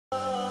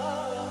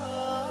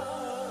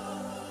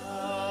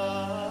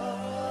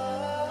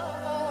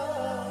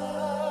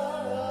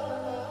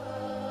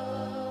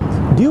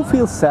Do you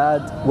feel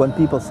sad when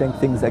people saying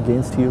things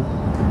against you?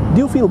 Do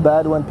you feel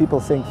bad when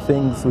people saying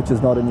things which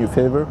is not in your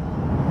favor?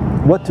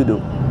 What to do?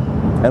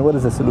 And what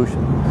is the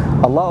solution?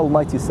 Allah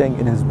Almighty is saying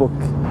in His book,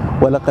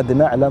 وَلَقَدْ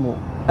نَعْلَمُ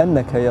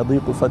أَنَّكَ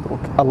يَضِيقُ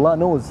صَدْرُكَ. Allah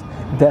knows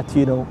that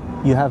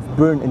you have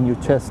burn in your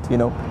chest, you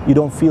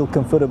don't feel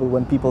comfortable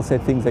when people say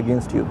things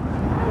against you.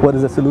 What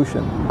is the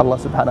solution? Allah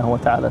subhanahu wa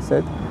ta'ala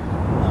said,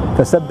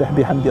 فَسَبِّحْ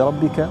بِحَمْدِ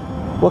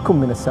رَبِّكَ وَكُمْ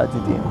مِنَ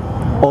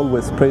السَّاجِدِينَ.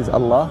 Always praise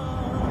Allah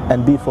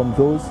and be from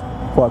those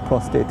who are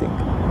prostrating.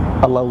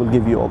 Allah will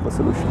give you all the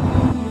solution.